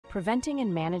Preventing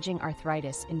and managing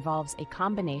arthritis involves a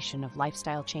combination of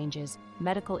lifestyle changes,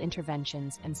 medical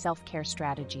interventions, and self-care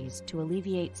strategies to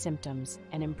alleviate symptoms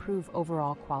and improve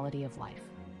overall quality of life.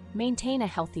 Maintain a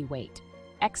healthy weight.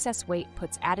 Excess weight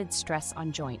puts added stress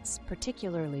on joints,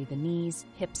 particularly the knees,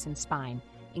 hips, and spine,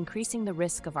 increasing the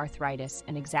risk of arthritis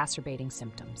and exacerbating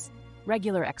symptoms.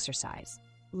 Regular exercise.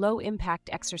 Low-impact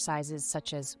exercises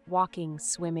such as walking,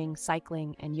 swimming,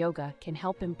 cycling, and yoga can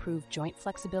help improve joint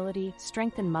flexibility,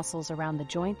 strengthen muscles around the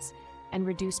joints, and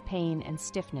reduce pain and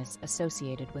stiffness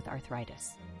associated with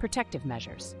arthritis. Protective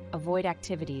measures. Avoid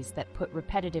activities that put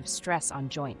repetitive stress on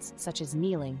joints, such as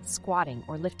kneeling, squatting,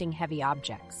 or lifting heavy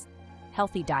objects.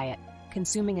 Healthy diet.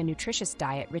 Consuming a nutritious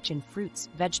diet rich in fruits,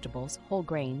 vegetables, whole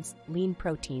grains, lean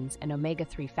proteins, and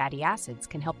omega-3 fatty acids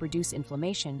can help reduce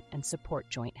inflammation and support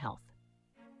joint health.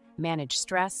 Manage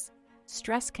stress.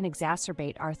 Stress can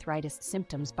exacerbate arthritis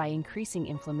symptoms by increasing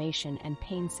inflammation and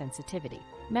pain sensitivity.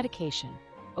 Medication.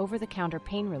 Over-the-counter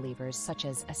pain relievers such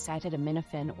as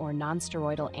acetaminophen or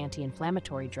nonsteroidal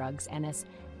anti-inflammatory drugs, NS,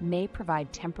 may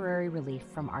provide temporary relief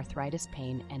from arthritis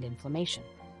pain and inflammation.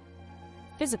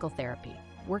 Physical therapy.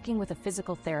 Working with a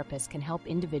physical therapist can help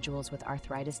individuals with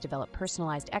arthritis develop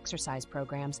personalized exercise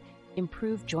programs,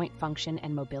 improve joint function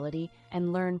and mobility,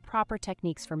 and learn proper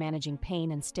techniques for managing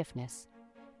pain and stiffness.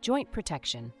 Joint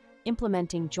protection.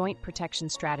 Implementing joint protection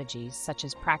strategies such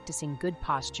as practicing good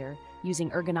posture, using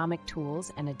ergonomic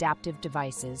tools and adaptive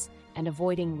devices, and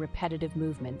avoiding repetitive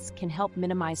movements can help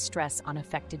minimize stress on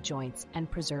affected joints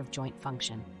and preserve joint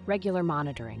function. Regular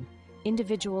monitoring.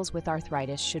 Individuals with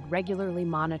arthritis should regularly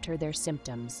monitor their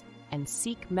symptoms and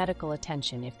seek medical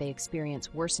attention if they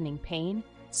experience worsening pain,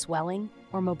 swelling,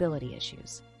 or mobility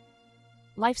issues.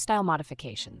 Lifestyle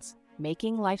modifications.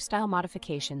 Making lifestyle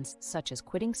modifications such as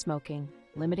quitting smoking,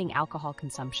 limiting alcohol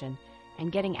consumption,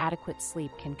 and getting adequate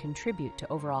sleep can contribute to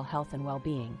overall health and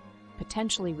well-being,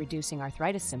 potentially reducing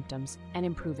arthritis symptoms and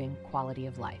improving quality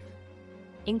of life.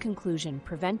 In conclusion,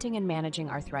 preventing and managing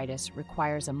arthritis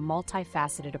requires a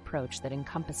multifaceted approach that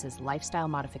encompasses lifestyle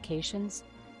modifications,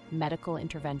 medical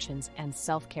interventions, and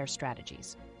self-care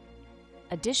strategies.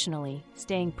 Additionally,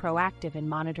 staying proactive in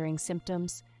monitoring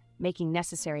symptoms, making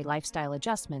necessary lifestyle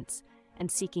adjustments, and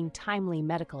seeking timely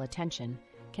medical attention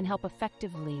can help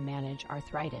effectively manage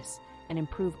arthritis and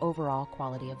improve overall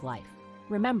quality of life.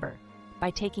 Remember, by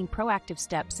taking proactive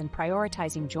steps and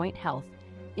prioritizing joint health,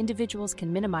 individuals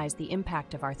can minimize the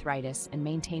impact of arthritis and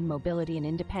maintain mobility and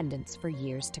independence for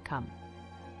years to come.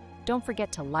 Don't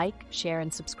forget to like, share,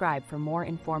 and subscribe for more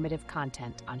informative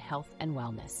content on health and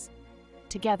wellness.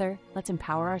 Together, let's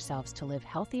empower ourselves to live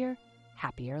healthier,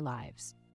 happier lives.